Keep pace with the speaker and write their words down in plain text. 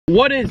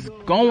What is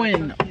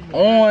going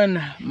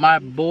on, my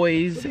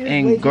boys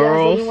and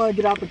girls? I don't want to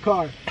get out the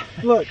car.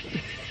 Look.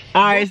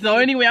 Alright, so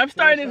anyway, I'm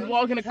starting this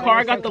walk in the car.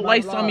 I got the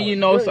lights on me, you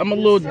know, so I'm a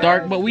little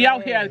dark. But we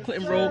out here at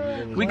Clinton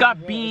Road. We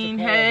got Bean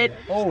Head.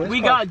 We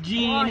got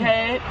Gene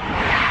Head.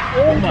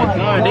 Oh my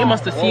god, they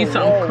must have seen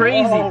something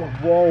crazy.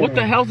 What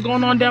the hell's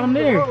going on down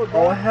there?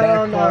 Oh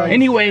hell no.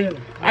 Anyway,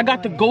 I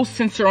got the ghost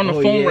sensor on the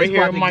phone right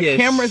here. My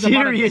camera's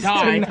about to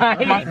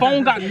die. My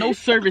phone got no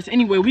service.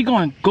 Anyway, we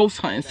going ghost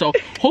hunting. So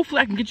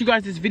hopefully I can get you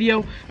guys this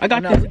video. I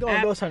got this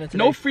app.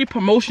 No free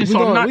promotion,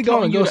 so I'm not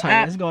telling you the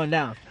app. It's going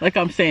down. Like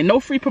I'm saying, no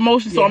free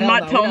promotion, so I'm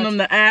not telling them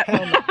the app.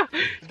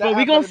 But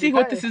we gonna see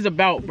what this is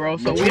about, bro.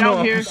 So we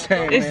out here.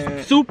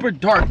 It's super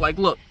dark. Like,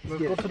 look.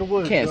 Let's go to the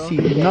woods. Can't see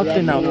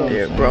nothing out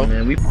there, bro.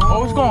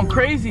 Oh, it's going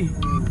crazy.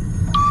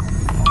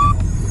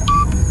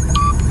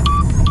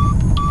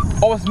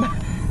 Oh, it's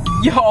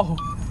yo.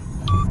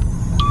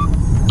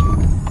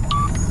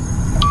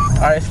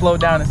 Alright, slow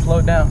down. It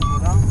slowed down.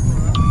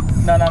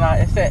 No.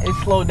 It said it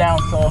slowed down,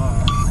 so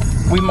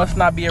we must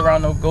not be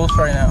around no ghosts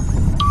right now.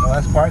 Oh,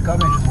 let's park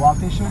up and just walk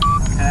this shit.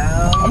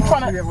 I'm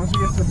trying to. Once we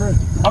get to the bridge.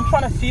 I'm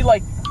trying to see,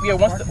 like, yeah.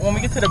 When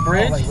we get to the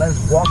bridge, like, let's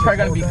walk. It's probably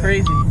gonna be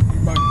crazy.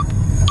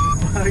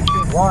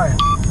 Why?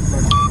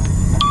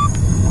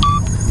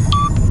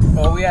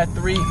 Oh, we had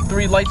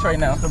three lights right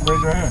now. The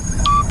bridge right here.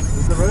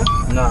 Is the bridge?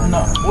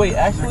 No. Wait,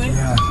 actually,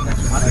 yeah,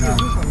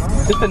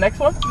 it's the next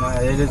one. No,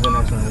 it is the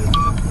next one.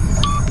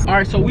 All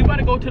right, so we about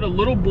to go to the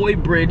Little Boy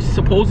Bridge.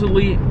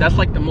 Supposedly, that's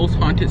like the most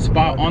haunted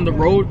spot on the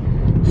road.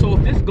 So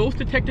if this ghost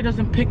detector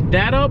doesn't pick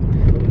that up,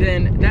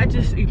 then that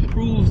just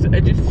improves.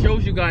 It just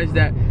shows you guys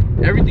that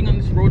everything on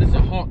this road is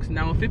a hoax.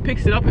 Now, if it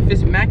picks it up, if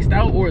it's maxed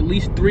out or at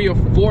least 3 or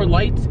 4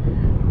 lights,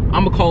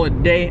 I'm gonna call it a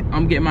day.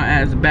 I'm getting my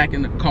ass back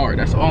in the car.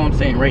 That's all I'm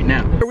saying right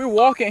now. We're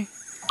walking.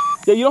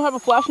 Yeah, you don't have a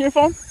flash on your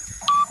phone?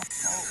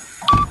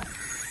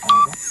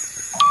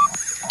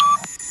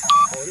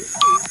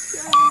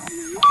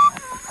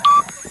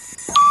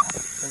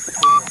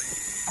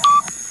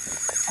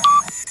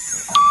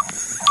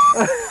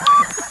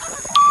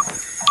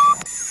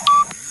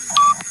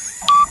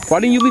 Why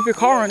didn't you leave your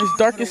car on? It's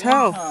dark as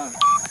hell. Oh,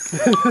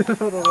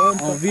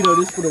 Vito,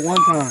 this for the one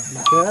time.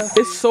 Yeah?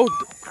 It's so,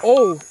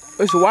 oh,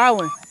 it's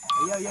wilding.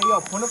 Yo,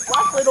 point a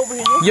flashlight over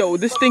here. Yo,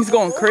 this thing's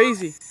going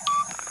crazy.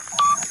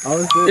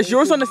 Is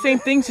yours on the same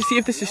thing to see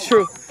if this is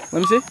true?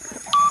 Let me see.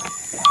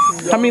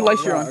 How many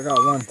lights you're on? I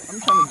got one. I'm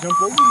trying to jump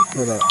over.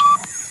 Hold up.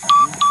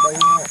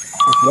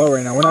 It's low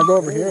right now. When I go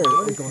over here,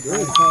 it goes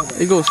crazy.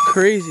 It goes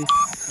crazy.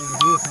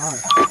 It's hot.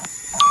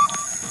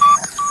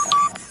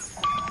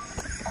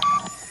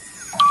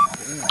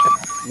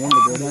 You want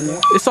me to go down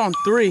there? It's on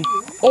 3.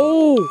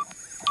 Oh!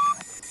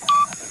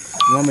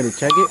 You want me to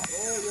check it?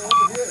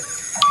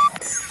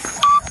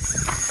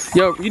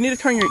 Yo, you need to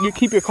turn you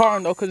keep your car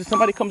on though, because if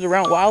somebody comes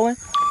around wilding.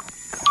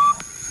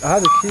 I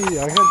have the key.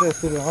 I got that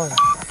shit on.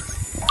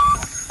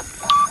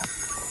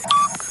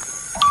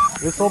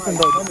 It's open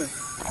though.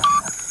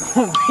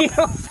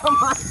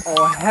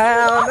 Oh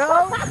hell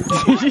no!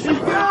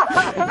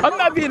 I'm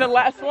not being the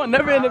last one.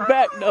 Never in the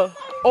back though.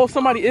 Oh,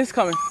 somebody is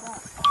coming.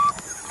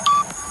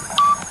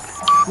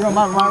 Yo,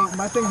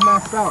 my thing's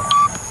maxed out.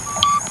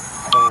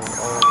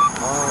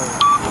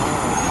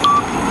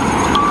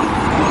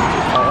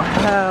 Oh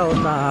hell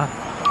nah.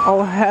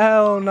 Oh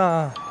hell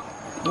nah.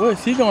 What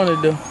is he going to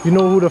do? You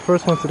know who the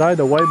first one to die?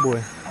 The white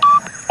boy.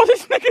 Oh,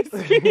 this nigga's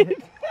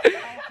scared.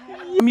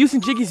 I'm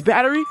using Jiggy's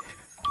battery.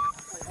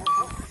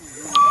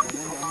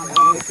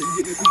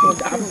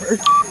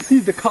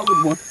 He's the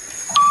colored one.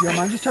 Yo,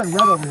 mine just turned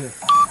red over here.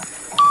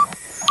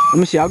 Let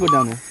me see, I'll go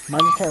down there.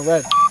 Mine just turned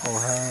red. Oh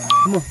hell no.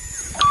 Come on.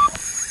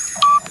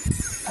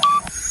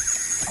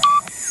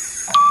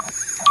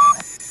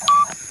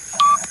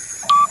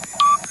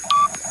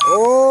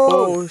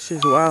 Oh, this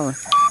shit's wildin'.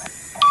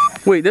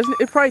 Wait, doesn't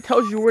it probably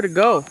tells you where to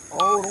go?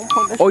 Oh, don't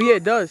put that. Oh yeah,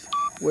 it does.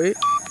 Wait.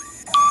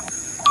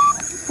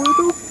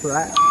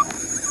 Flat.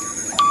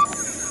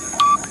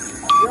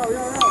 Yo.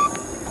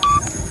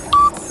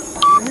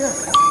 Right here.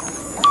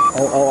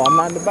 Oh, I'm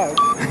not in the back.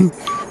 I'm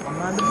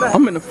not in the back.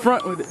 I'm in the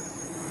front with it.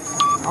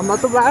 I'm not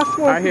the last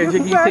one. All right, here,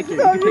 Jiggy, you take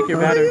your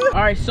battery.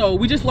 All right, so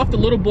we just left the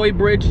Little Boy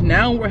Bridge.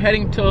 Now we're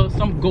heading to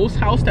some ghost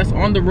house that's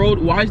on the road.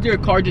 Why is there a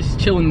car just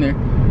chilling there?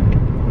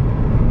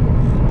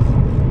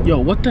 Yo,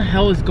 what the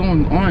hell is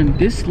going on?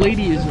 This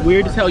lady is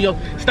weird as hell. Yo,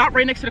 stop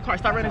right next to the car.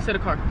 Stop right next to the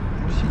car.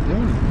 What's she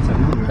doing?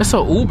 That's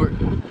an Uber.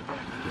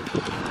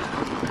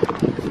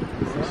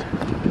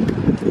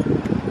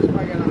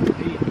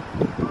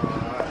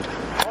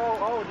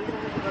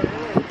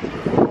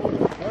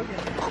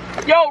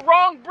 Yo,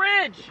 wrong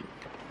bridge.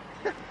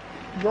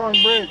 Wrong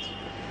bridge.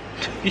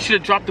 You should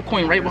have dropped the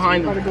coin right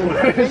behind them.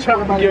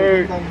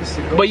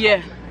 But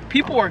yeah,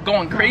 people are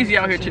going crazy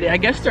out here today. I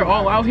guess they're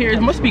all out here. It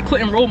must be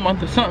Clinton Road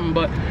month or something,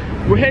 but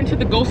we're heading to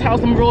the ghost house.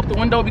 Let me roll up the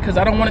window because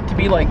I don't want it to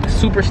be like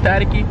super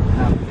staticky.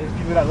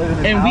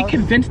 And we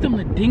convinced them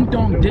to ding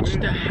dong ditch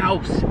the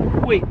house.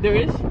 Wait, there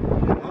is?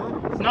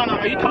 No,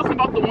 are you talking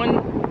about the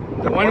one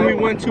The one we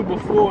went to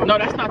before. No,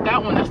 that's not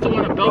that one. That's the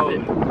one above it.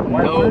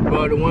 No,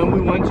 bro, the one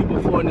we went to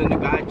before, and then the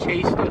guy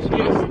chased us.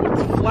 Yes,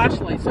 it's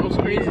flashlights. That was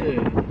crazy.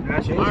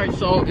 Yeah, Alright,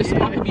 so it's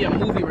about to be a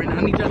movie right now.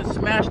 I need y'all to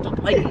smash the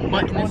like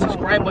button and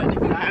subscribe button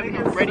if you haven't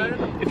already.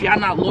 If y'all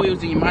not loyal,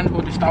 then you might as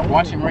well just stop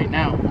watching right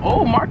now.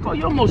 Oh, Marco,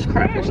 you almost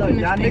crashed in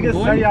this Y'all thing, niggas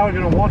boy. said y'all were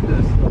gonna want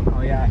this.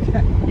 Oh yeah.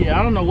 Yeah,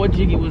 I don't know what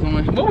Jiggy was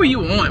on. What were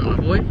you on, my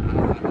boy?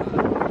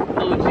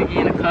 Little Jiggy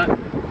in the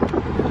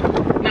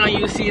cut. Now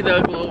you see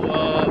the glow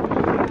up.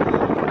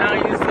 Now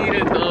you see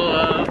the glow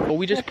up. Well,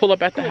 we just pull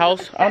up at the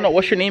house. I don't know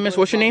what your name is.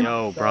 What's your name?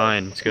 Yo,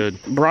 Brian, it's good.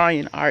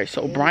 Brian. All right,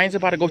 so Brian's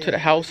about to go to the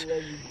house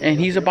and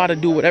he's about to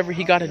do whatever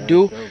he got to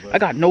do. I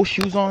got no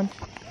shoes on.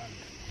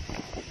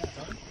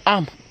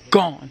 I'm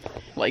gone.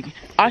 Like,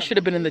 I should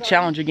have been in the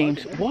Challenger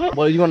games. What?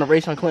 Boy, you want to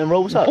race on Clinton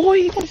Road? What's up?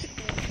 Boy,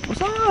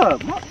 What's up?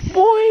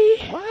 boy.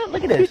 What?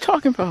 Look at What are you this.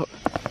 talking about?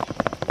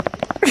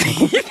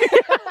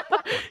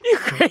 You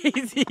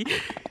crazy.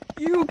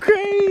 You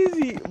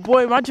crazy.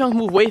 Boy, my junk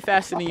move way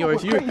faster than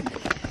yours. You're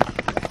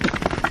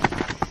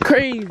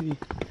crazy.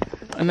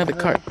 Another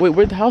car. Wait,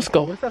 where'd the house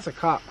go? What if that's a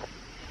cop?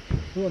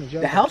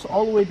 The house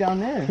all the way down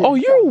there. Oh,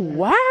 you're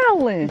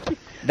wildin'.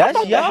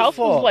 That's The house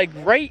was like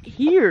right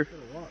here.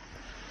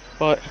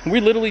 But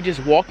we're literally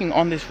just walking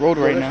on this road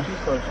right now.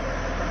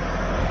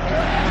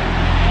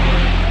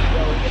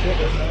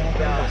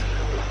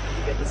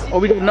 Oh,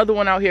 we got another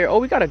one out here. Oh,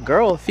 we got a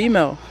girl, a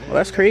female. Oh,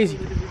 that's crazy.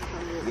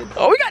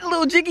 Oh, we got a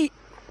little Jiggy.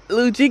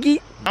 Little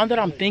Jiggy. Now that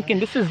I'm thinking,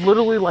 this is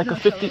literally like a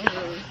 50.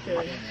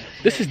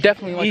 This is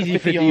definitely like Easy a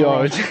 50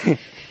 yards. yards.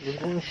 We're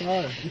going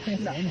inside.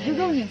 You're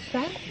going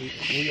inside?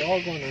 We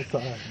all going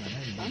inside, man.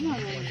 I'm not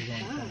going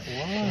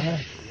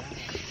inside.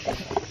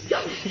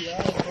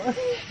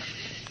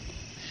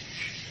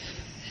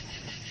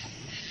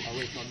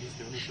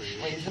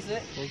 Wait, is this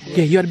it?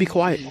 Yeah, you gotta be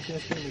quiet.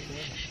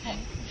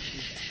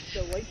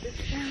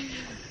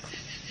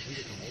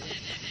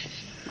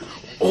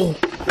 Oh,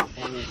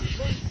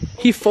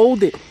 he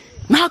folded.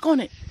 Knock on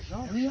it.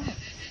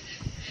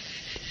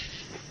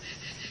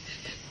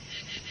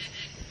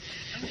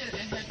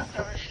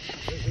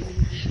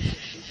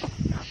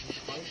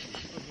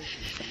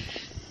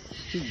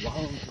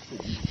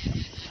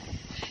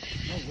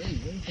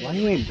 Why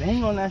you ain't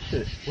bang on that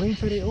shit? Wait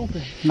until they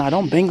open. Nah,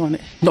 don't bang on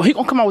it. No, he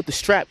gonna come out with the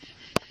strap.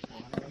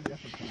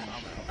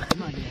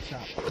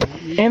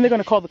 And they're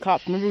gonna call the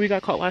cops. Remember we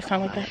got caught last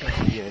time like that?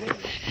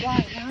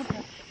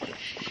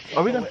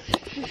 Are we gonna?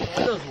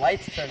 Those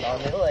lights turned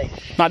on. They're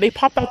like. Nah, they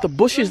popped out the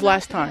bushes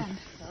last time.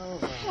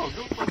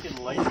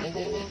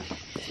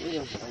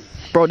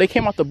 Bro, they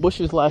came out the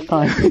bushes last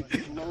time.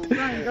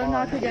 Ryan, go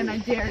knock again, I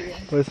dare you.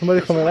 Wait,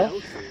 somebody coming out?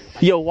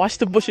 Yo, watch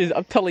the bushes.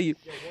 I'm telling you.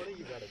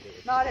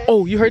 Not it.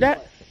 Oh, you heard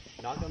that?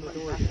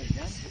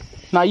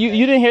 Nah, you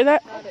didn't hear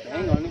that?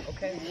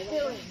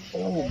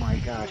 Oh my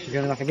gosh, she's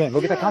gonna knock again.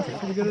 Go get that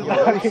content.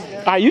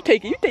 Alright, you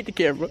take it. You take the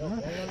camera.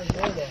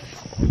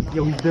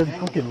 Yo, we did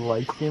fucking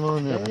lights came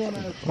on there.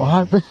 What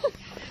happened?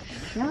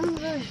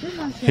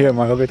 Here,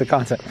 man, go get the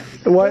content.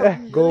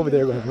 What? Go over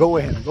there. Go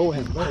with him. Go with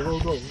him.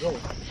 Go.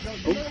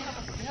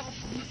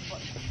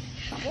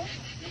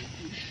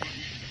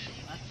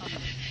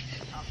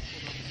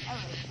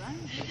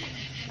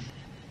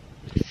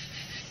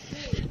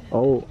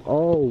 Oh.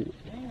 Oh.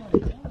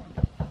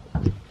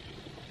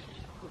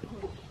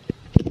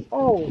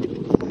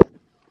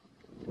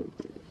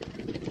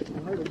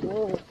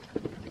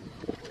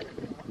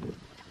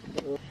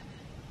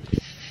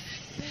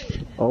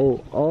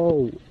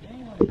 Oh.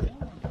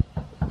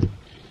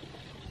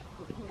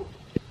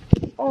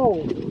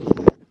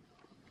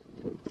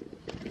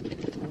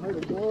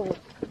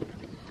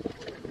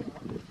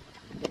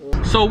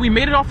 So we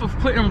made it off of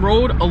Clinton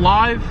Road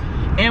alive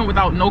and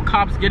without no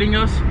cops getting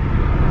us.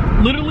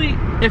 Literally,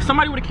 if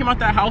somebody would have came out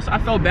that house, I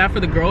felt bad for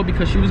the girl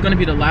because she was gonna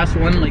be the last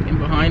one, like in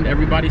behind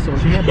everybody. So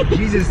Yeah, but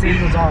Jesus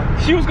saved us all.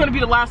 she was gonna be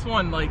the last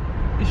one. Like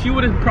she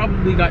would have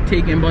probably got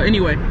taken. But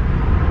anyway,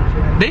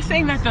 they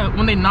saying that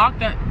when they knocked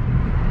that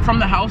from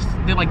the house,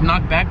 they like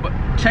knocked back. But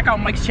check out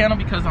Mike's channel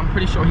because I'm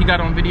pretty sure he got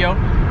it on video,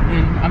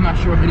 and I'm not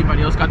sure if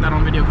anybody else got that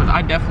on video because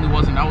I definitely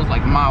wasn't. I was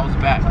like miles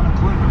back.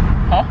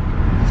 Huh?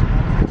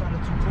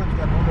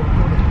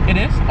 It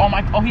is?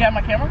 Oh, he had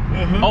my camera?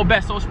 Mm-hmm. Oh,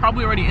 bet. So it's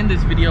probably already in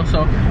this video.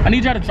 So I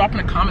need y'all to drop in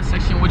the comment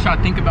section what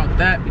y'all think about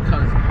that,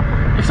 because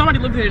if somebody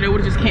lived here, they would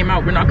have just came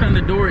out. We're knocking on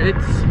the door.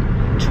 It's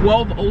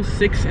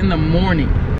 12:06 in the morning.